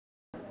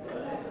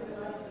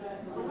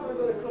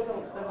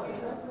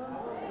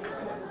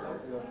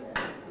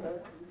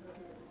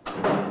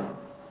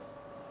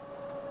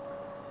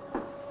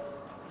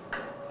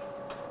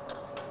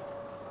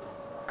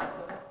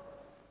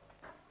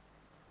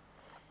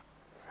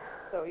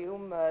So you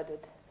murdered.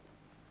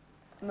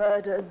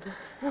 Murdered.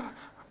 No,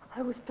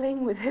 I was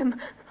playing with him,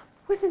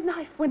 with a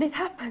knife when it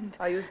happened.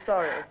 Are you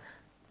sorry?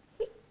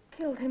 He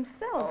killed himself.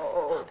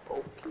 Oh,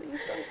 Please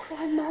don't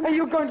cry, Mom. Are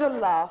you going to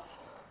laugh?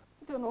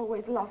 I don't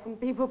always laugh when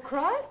people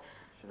cry.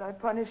 Should I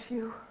punish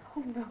you?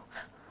 Oh, no.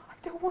 I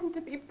don't want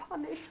to be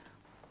punished.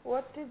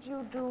 What did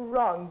you do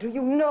wrong? Do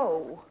you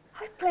know?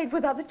 I played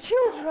with other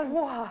children.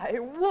 Why?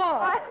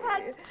 Why? I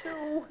had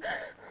to.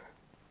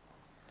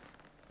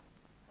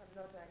 I'm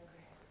not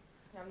angry.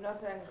 I'm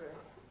not angry.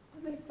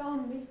 They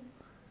found me.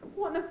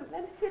 One of them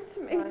then hit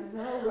me. I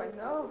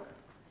know.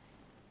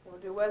 They'll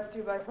do worse to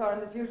you by far in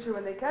the future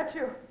when they catch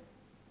you.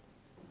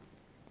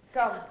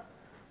 Come.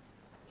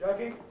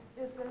 Jackie?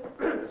 Yes,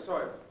 sir?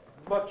 Sorry.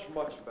 Much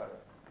better.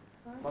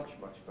 Huh? Much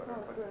better.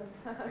 Oh,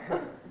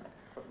 good.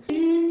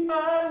 I'm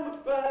a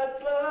bad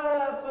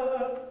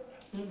lover,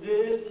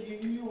 that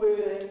you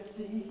will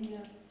see.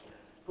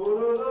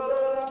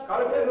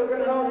 Kalipha,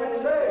 looking hungry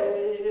today.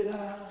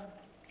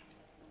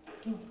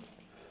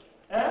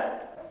 Eh?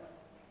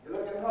 You're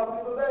looking happy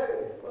today.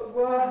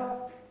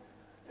 Well,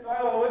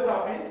 I'm always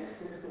happy.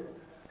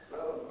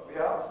 Well, be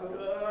happy.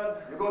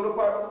 You going to the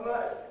party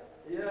tonight?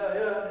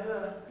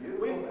 Yeah.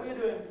 Beautiful. What are you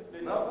doing?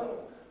 Nothing.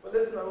 Well,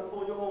 listen, I will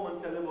phone you home and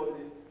tell you about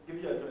it. Give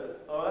you address,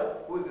 all right?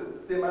 Who is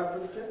it? The same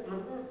actress chick?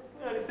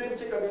 Yeah, the same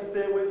chick I've been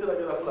staying with till I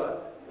get a flat.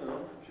 You know?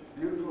 She's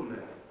beautiful,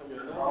 man.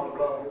 Yeah. Mom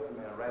love you,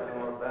 man. Right on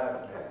her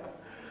back, man.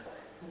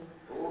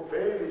 Oh,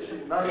 baby, she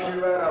knocked me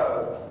right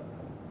out.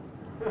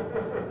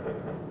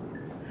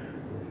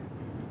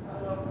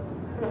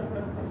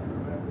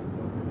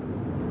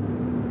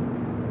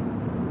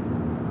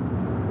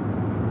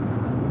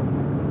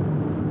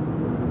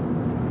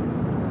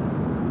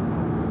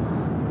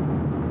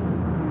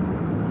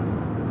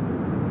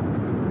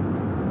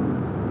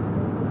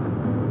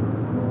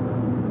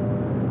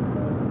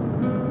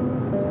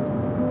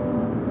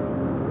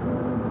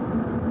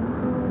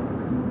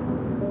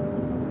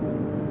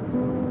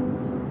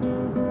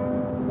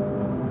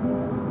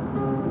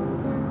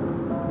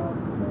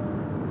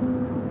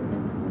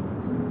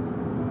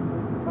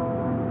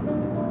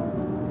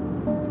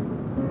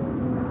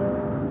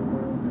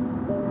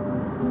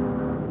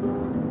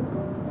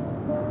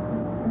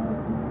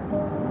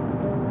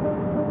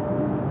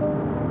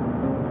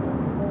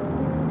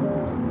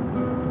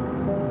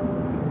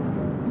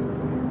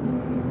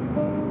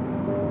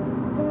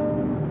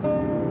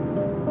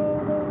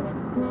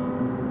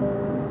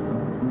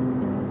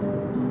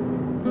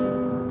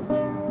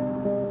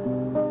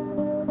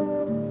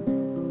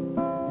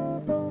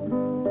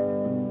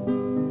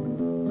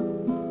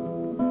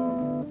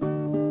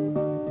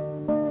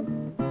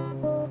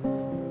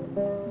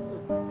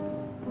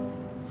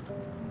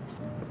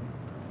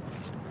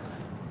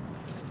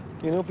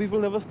 You know, people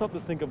never stop to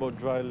think about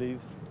dry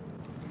leaves.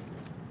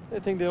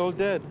 They think they're all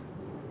dead.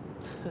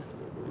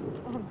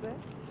 Aren't they?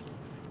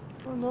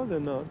 Oh, no, they're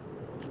not.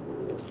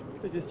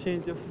 They just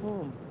change their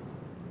form.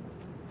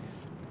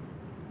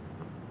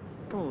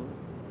 Come on.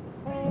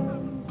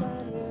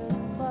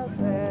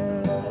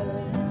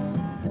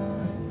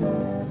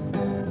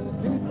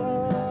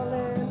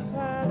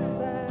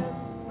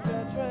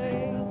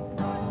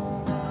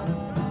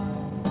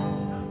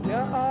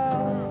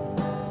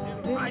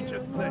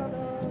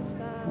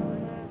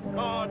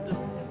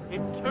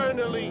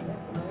 Eternally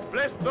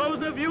bless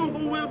those of you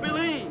who will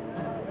believe,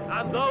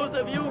 and those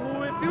of you who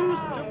refuse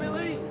to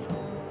believe,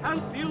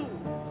 help you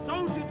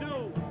so to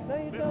do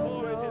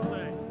before it is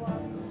late.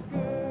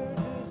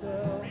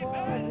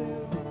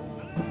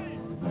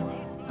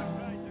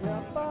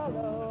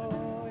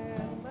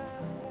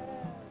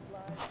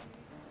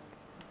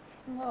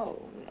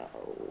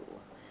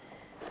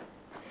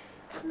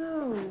 No.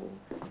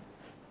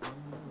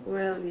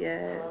 Well,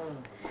 yes.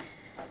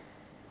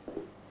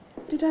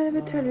 Did I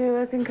ever tell you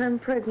I think I'm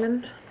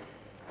pregnant?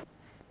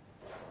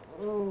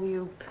 Oh,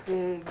 you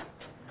pig.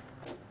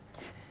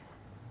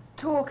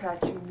 Talk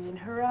at you mean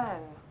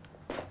harangue.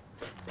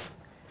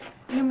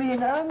 You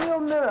mean I'm your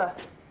mirror.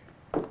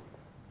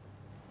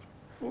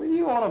 What are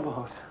you on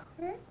about?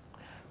 Hmm?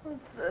 Well,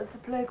 it's a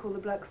play called The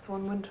Black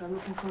Swan Winter. I'm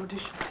looking for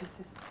audition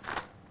pieces.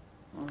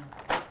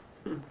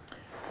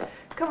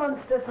 Come on,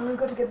 Stefan, we've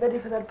got to get ready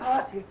for that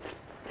party.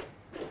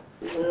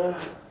 Yeah.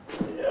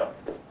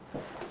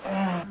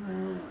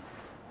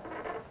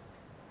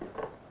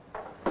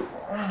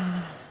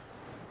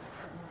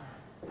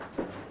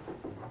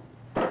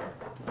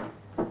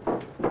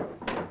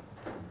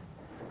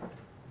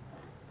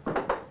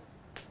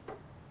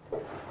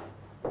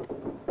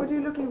 What are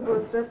you looking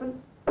for,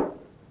 Stefan?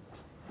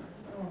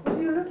 What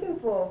are you looking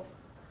for?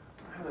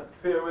 I had a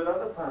pair with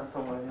underpants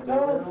somewhere here.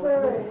 Oh,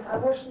 sorry. I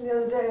washed them the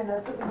other day and I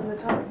put them in the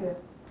tub here.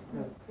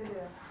 Yeah.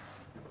 Here.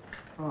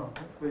 Oh,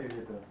 that's where you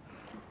hit that.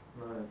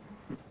 Nice.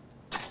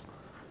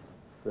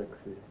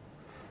 Sexy.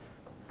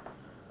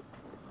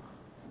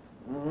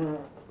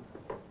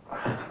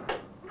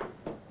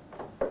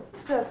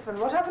 Stefan,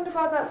 what happened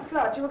about that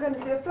flat? You were going to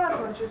see a flat,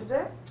 weren't you,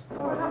 today?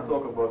 Oh, don't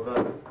talk about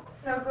that.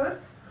 No good?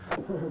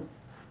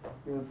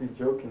 You must be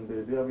joking,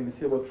 baby. I've been to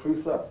see about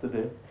 3 flats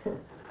today.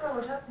 Oh,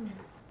 what happened?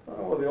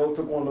 Oh, well, they all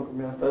took one look at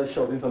me and started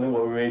shouting something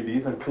about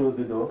rabies and closed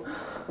the door.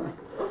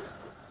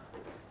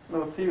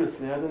 No,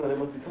 seriously, I don't know. There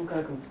must be some kind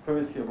of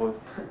conspiracy about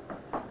it.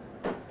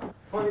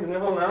 Funny, he's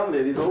never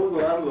landlady. He's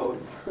always landlord.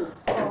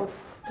 Oh,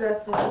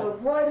 Stefan,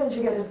 look, why don't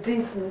you get a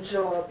decent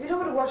job? You don't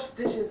want to wash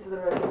dishes for the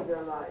rest of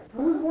your life.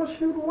 Who wash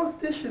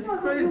dishes? You're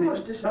crazy. You wash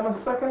dishes. I'm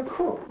a second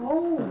cook.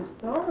 Oh,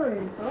 sorry.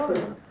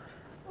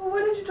 Well, why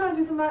don't you try and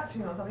do some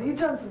acting or something? You've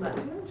done some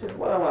acting, haven't you?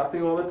 Well, I'm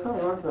acting all the time,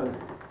 aren't I?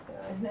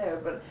 Yeah, I know,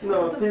 but...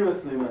 No,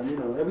 seriously, man, you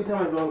know, every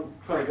time I go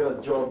try to get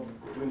a job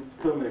doing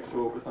film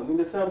extra work or something,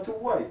 they say I'm too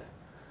white.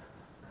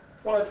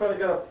 When I try to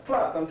get a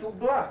flat, I'm too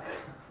black.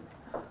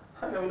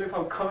 I never know if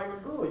I'm coming or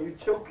going. You're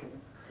joking.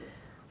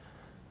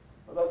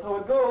 But that's how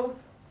it goes.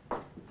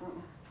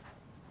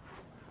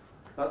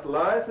 That's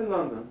life in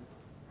London.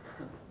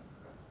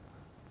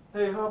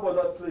 Hey, how about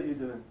that play you're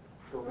doing?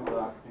 Talking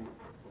about acting.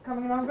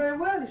 Coming along very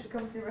well. You should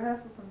come see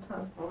rehearsal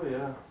sometime. Oh,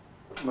 yeah.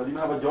 But you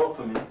don't have a job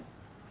for me.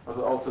 As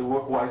an also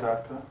work-wise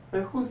actor.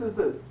 Hey, whose is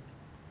this?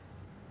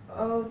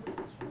 Oh, it's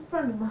a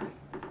friend of mine.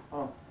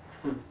 Oh.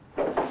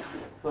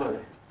 Sorry.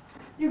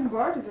 You can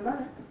borrow it if you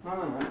like. No,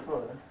 it's all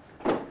right.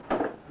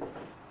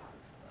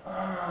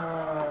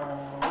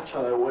 What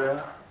shall I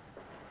wear?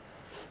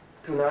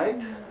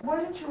 Tonight? Why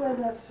don't you wear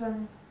that,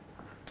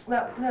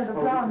 the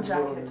brown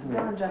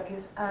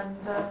jacket and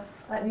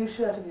that new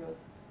shirt of yours?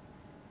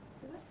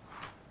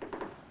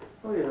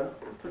 Oh, yeah.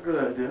 That's a good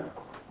idea.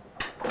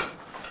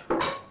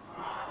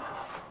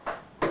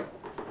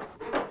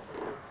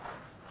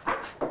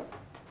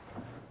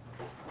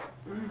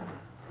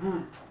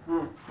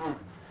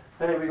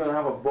 Hey, we're going to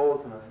have a ball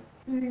tonight.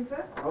 You think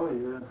so? Oh,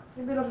 yeah.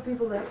 There'll be a lot of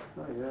people there.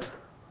 Oh, yeah.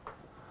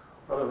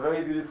 A lot of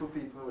very beautiful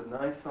people with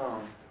nice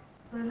songs.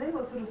 Really?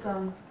 What sort of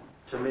songs?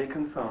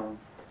 Jamaican songs.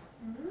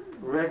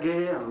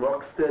 Reggae and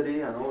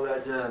rocksteady and all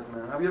that jazz,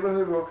 man. Have you ever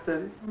heard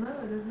rocksteady? No,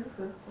 I don't think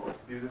so. Oh, it's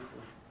beautiful.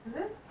 Is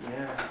it?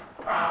 Yeah.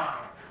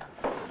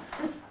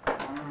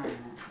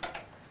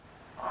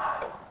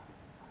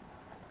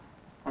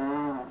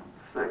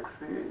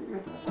 Sexy.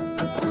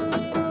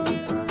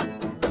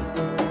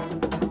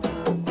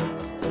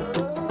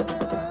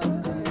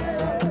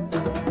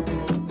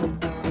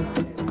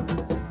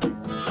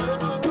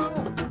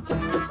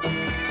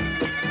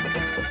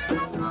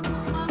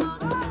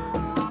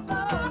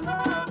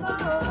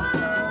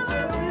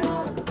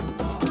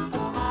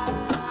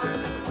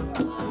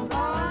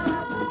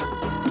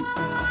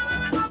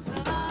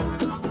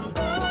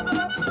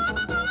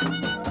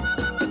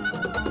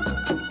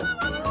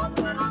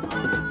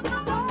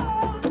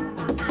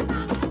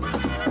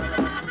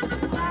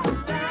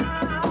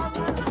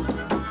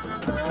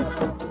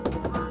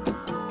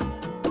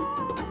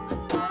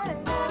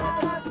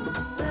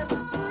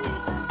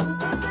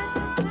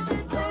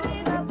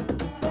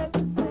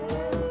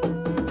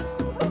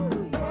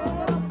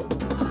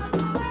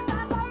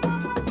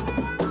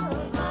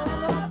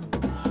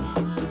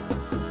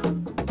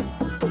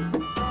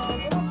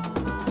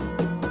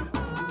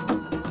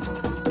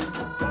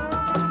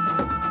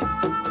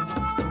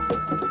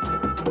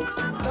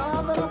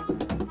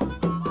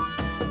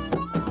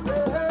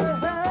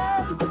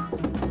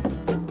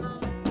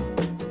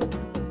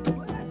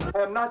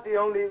 Not the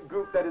only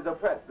group that is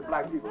oppressed, the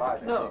black people, are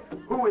they? No.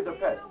 Who is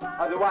oppressed?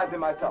 Otherwise than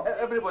myself.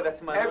 Everybody's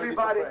a minority.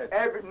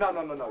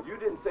 No. You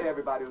didn't say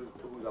everybody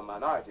who's a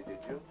minority, did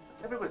you?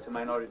 Everybody's a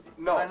minority.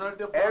 No.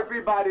 Minority of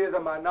everybody is a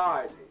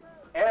minority.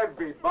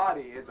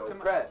 Everybody is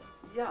oppressed.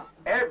 Yeah.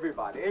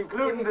 Everybody,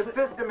 including the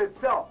system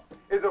itself,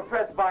 is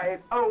oppressed by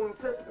its own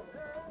system.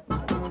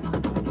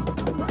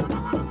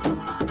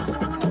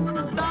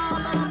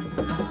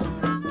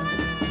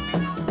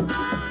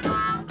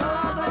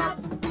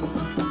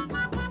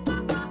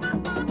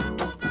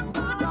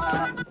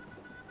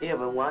 Yeah,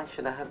 but why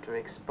should I have to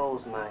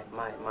expose my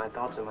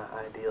thoughts and my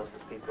ideals to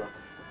people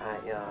I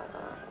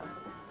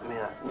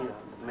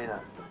may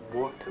not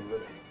want to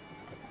really?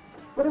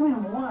 What do you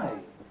mean, why?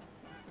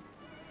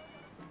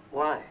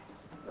 Why?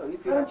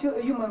 If you're not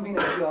a human being,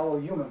 you are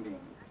a human being.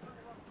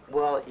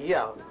 Well,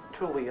 yeah,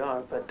 true we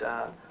are, but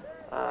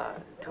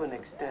to an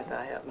extent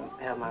I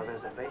have my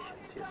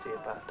reservations, you see,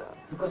 about...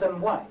 Because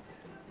I'm white?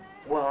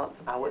 Well,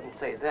 I wouldn't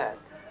say that,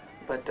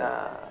 but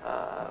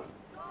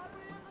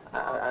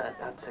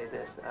I'd say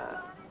this,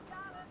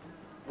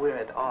 we're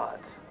at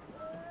odds.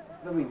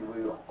 What do you mean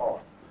we're at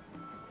odds?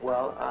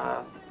 Well,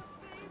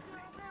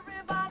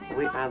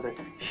 we either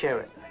share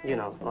it, you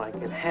know, like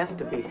it has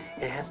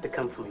to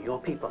come from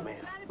your people,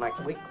 man. Like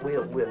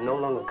we're no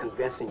longer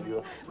convincing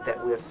you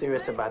that we're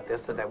serious about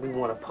this or that we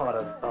want a part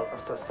of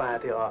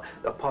society or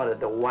a part of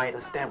the white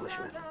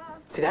establishment.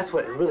 See, that's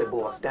what it really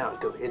boils down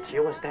to. It's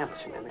your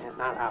establishment, man,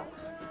 not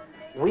ours.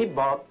 We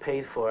bought,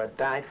 paid for it,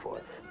 died for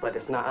it, but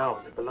it's not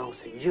ours. It belongs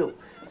to you.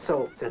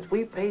 So since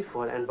we paid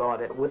for it and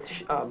bought it with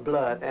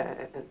blood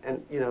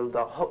and you know,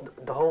 the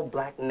whole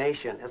black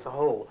nation as a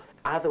whole,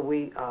 either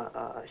we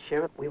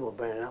share it, we will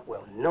burn it up.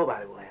 Well,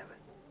 nobody will have it.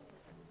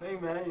 Hey,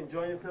 man, you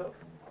enjoying yourself?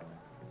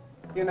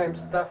 Your name's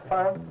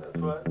Stefan? That's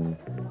right.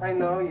 I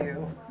know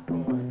you.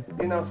 Oh,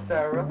 You know,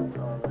 Sarah.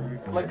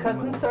 My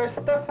cousin, Sir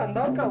Stefan.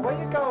 Don't go. Where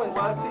you going?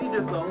 Well, I see you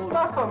just now.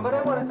 Stefan, but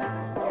I want to...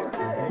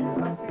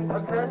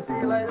 Okay, see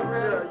you later,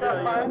 really,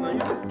 Stefan. You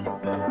just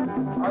keep there.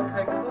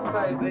 Okay, cool,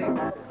 baby.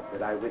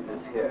 That I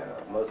witness here,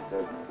 most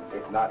of,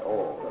 if not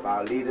all, of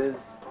our leaders,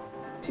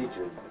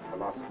 teachers, and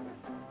philosophers.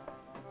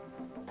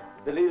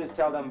 The leaders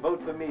tell them,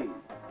 vote for me.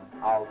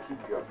 I'll keep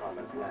your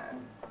promised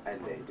land.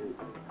 And they do.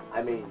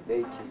 I mean,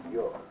 they keep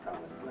your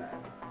promised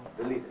land.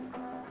 The leaders.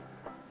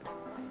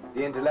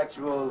 The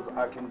intellectuals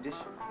are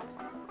conditioned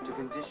to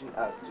condition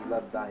us to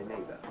love thy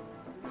neighbor.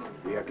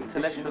 We are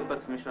Intellectual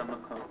conditioned, permission, I'm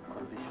not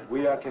conditioned.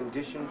 we are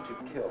conditioned to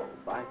kill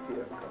by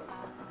fear, of course.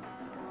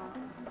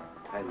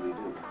 And we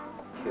do.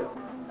 Kill.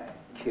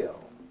 Kill.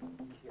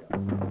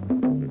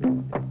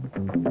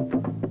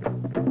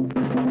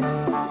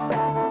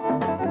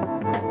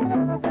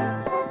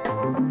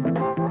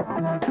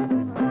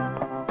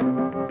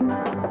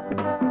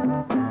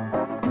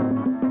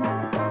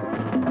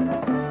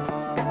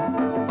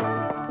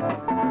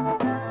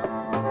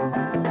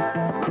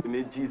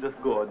 Jesus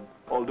God,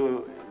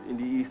 although in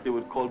the East they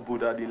would call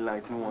Buddha the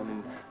enlightened one,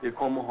 and they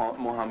call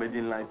Muhammad the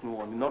enlightened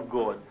one, not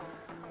God.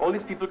 All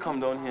these people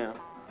come down here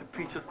to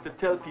preach us, to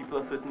tell people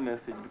a certain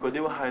message, because they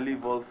were highly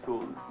evolved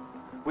souls,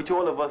 which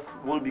all of us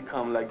will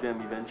become like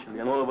them eventually,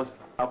 and all of us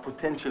are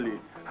potentially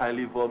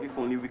highly evolved if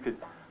only we could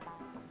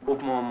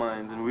open our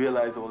minds and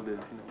realize all this,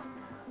 you know.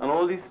 And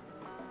all these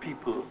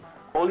people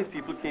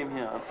came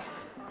here,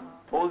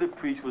 all they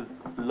preached was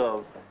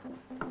love.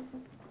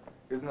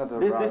 Isn't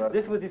that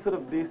This was the sort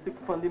of basic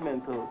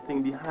fundamental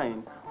thing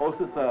behind all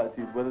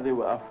societies, whether they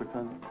were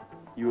African,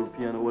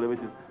 European, or whatever it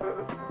is.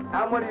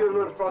 I'm one of your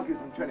little flunkies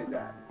from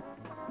Trinidad.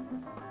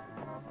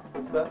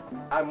 What's that?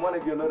 I'm one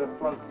of your little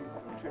flunkies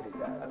from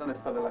Trinidad. I don't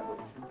understand the language.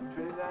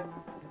 Trinidad?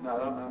 No, I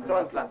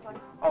don't. Flunky.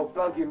 Oh,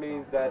 flunky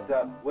means that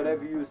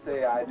whatever you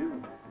say, I do.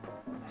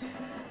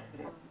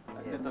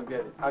 I still don't get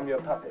it. I'm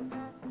your puppet.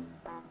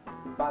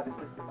 By the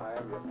system, I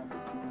am your puppet.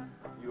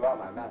 You are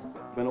my master.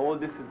 When all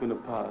this is going to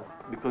pass,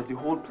 because the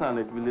whole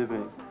planet we live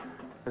in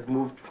has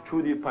moved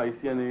through the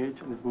Piscean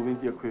age and is moving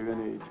to the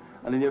Aquarian age.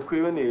 And in the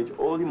Aquarian age,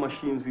 all the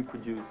machines we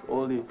produce,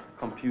 all the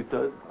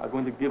computers are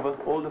going to give us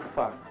all the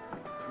facts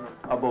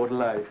about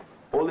life.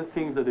 All the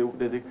things that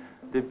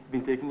they've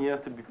been taking years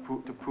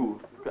to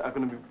prove are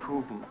going to be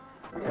proven.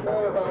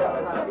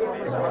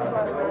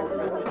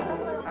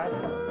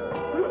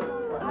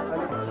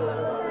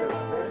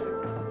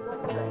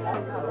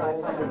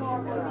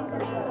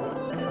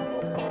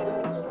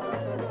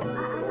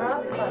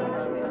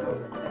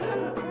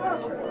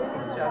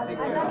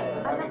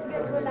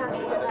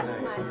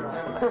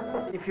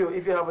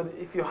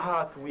 If your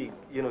heart's weak,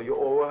 you know, your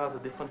aura has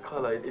a different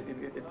color.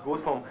 It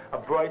goes from a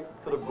bright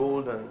sort of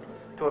golden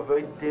to a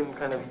very dim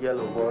kind of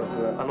yellow,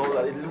 and all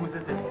that. It loses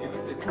its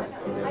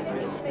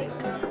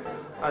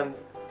and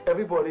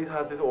everybody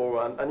has this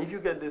aura, and if you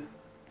get this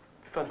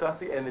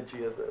fantastic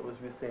energy, as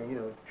we were saying, you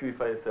know, to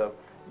purify yourself,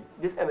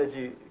 this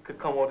energy could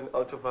come out in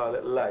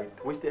ultraviolet light,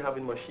 which they have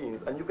in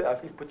machines, and you could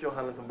actually put your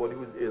hand on somebody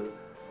who's ill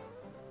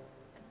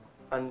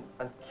and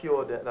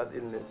cure that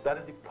illness. That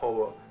is the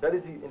power. That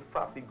is, in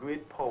fact, the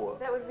great power.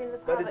 That would have been the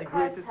power that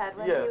Christ had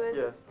when he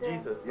was...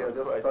 Jesus. Yeah,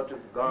 just touch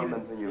his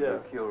garment and you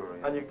get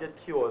cured. And you get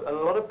cured. And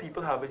a lot of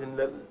people have it in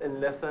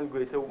lesser and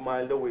greater,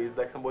 milder ways,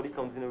 like somebody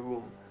comes in a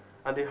room,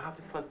 and they have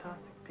this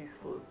fantastic,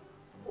 peaceful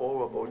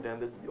aura about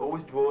them that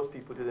always draws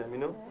people to them, you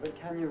know? But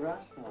can you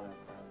rationalize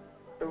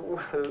that?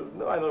 Well,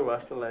 no, I don't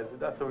rationalize it.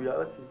 That's a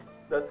reality.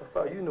 That's a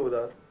fact. You know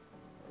that,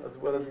 as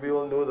well as we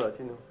all know that,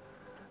 you know.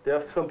 There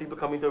are some people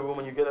come into a room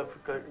and you get a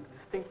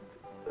distinct,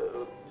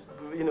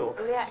 you know,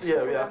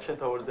 reaction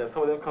towards them.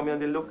 Some of them come in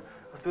and they look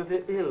as though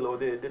they're ill or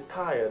they're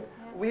tired.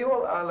 We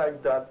all are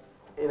like that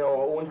in our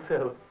own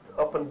selves,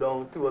 up and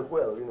down too as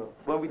well, you know.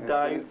 When we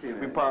die,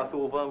 we pass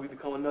over and we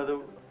become another.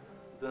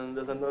 Then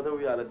there's another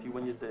reality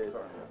when you're dead.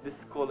 This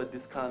is called a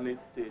discarnate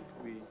state.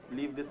 We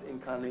leave this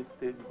incarnate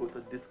state, we go to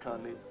a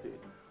discarnate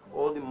state.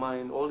 All the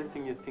mind, all the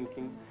thing you're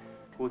thinking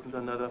goes into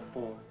another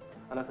form.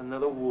 And that's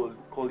another world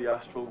called the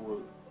astral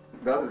world.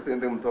 That's the same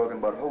thing I'm talking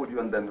about. How would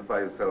you identify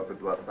yourself with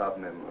what's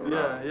happening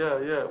around?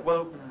 Yeah.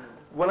 Well,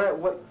 when I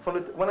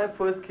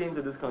first came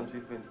to this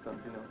country, for instance,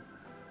 you know,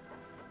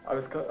 I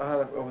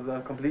was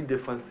a completely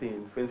different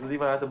scene. For instance,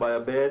 if I had to buy a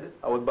bed,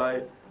 I would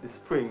buy the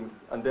springs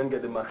and then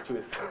get the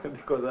mattress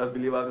because I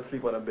believe I have to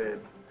sleep on a bed.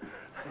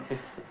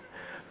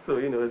 So,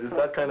 you know, it's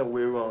that kind of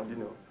way around, you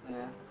know.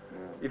 Yeah.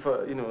 If,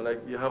 you know,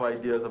 like you have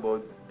ideas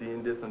about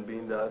being this and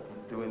being that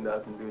and doing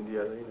that and doing the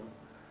other, you know,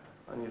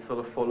 and you sort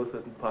of follow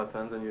certain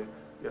patterns and you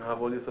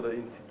have all these sort of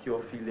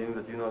insecure feelings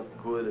that you're not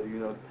good or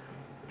you're not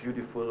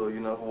beautiful or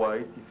you're not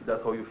white, if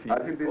that's how you feel.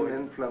 Have you been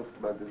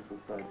influenced by this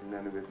society in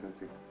any way since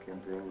you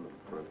came to England,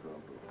 for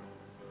example?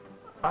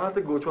 I had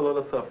to go through a lot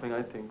of suffering,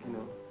 I think, you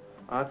know.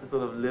 I had to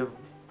sort of live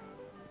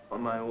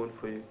on my own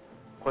for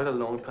quite a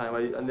long time.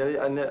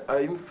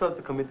 I even felt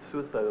to commit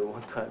suicide at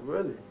one time,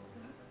 really.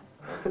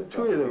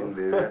 True, you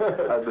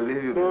know. I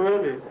believe you. No,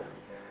 really.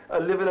 I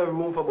lived in a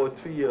room for about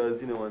 3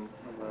 years, you know, and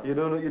you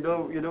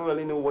don't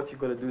really know what you're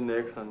going to do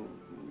next and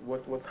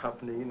what's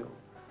happening, you know.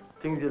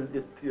 things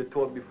you're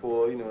taught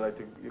before, you know, like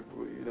you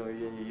know,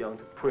 you're young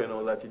to pray and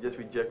all that. You just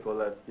reject all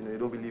that. You know, you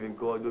don't believe in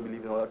God, you don't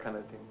believe in all that kind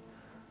of thing.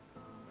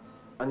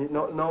 And you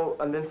know,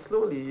 and then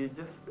slowly,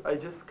 I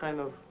just kind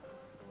of,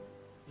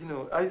 you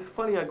know, it's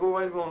funny. I go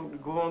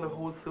around the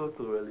whole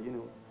circle, really. You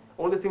know,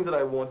 all the things that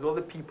I wanted, all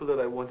the people that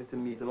I wanted to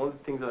meet, and all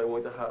the things that I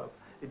wanted to have,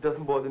 it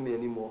doesn't bother me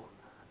anymore.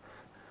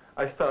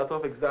 I start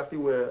off exactly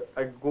where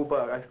I go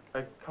back.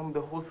 I come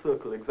the whole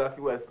circle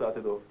exactly where I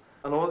started off.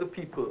 And all the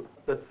people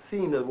that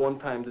seen at one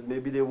time that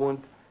maybe they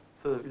weren't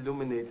sort of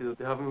illuminated,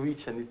 they haven't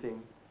reached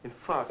anything, in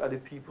fact, are the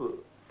people,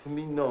 to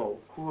me now,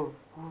 who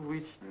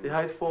reached the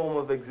highest form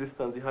of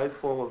existence, the highest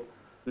form of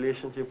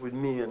relationship with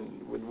me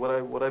and with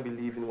what I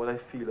believe in, what I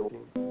feel about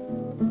things.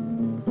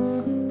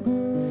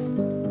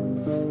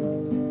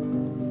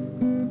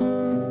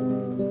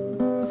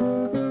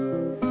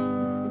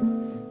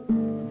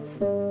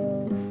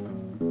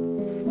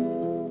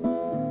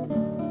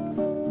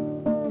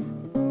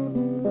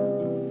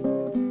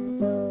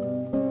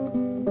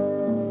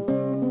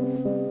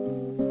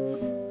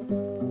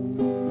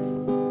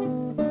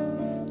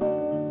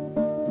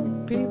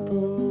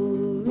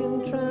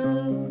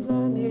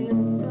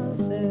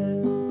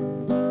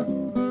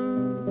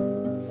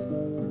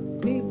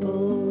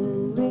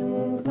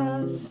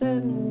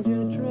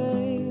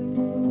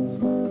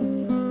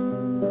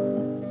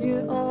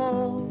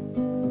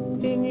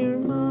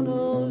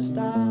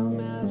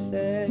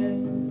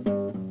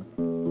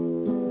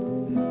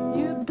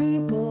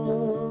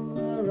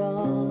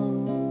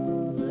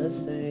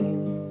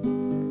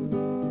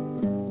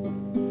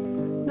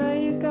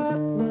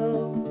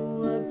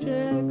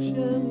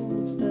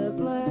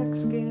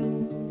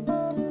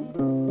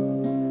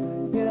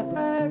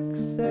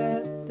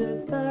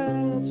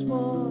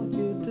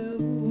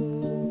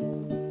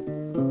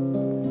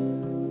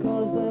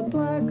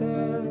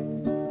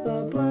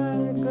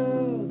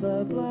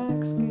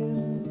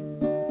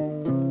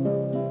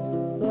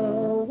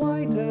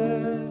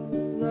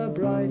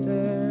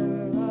 brighter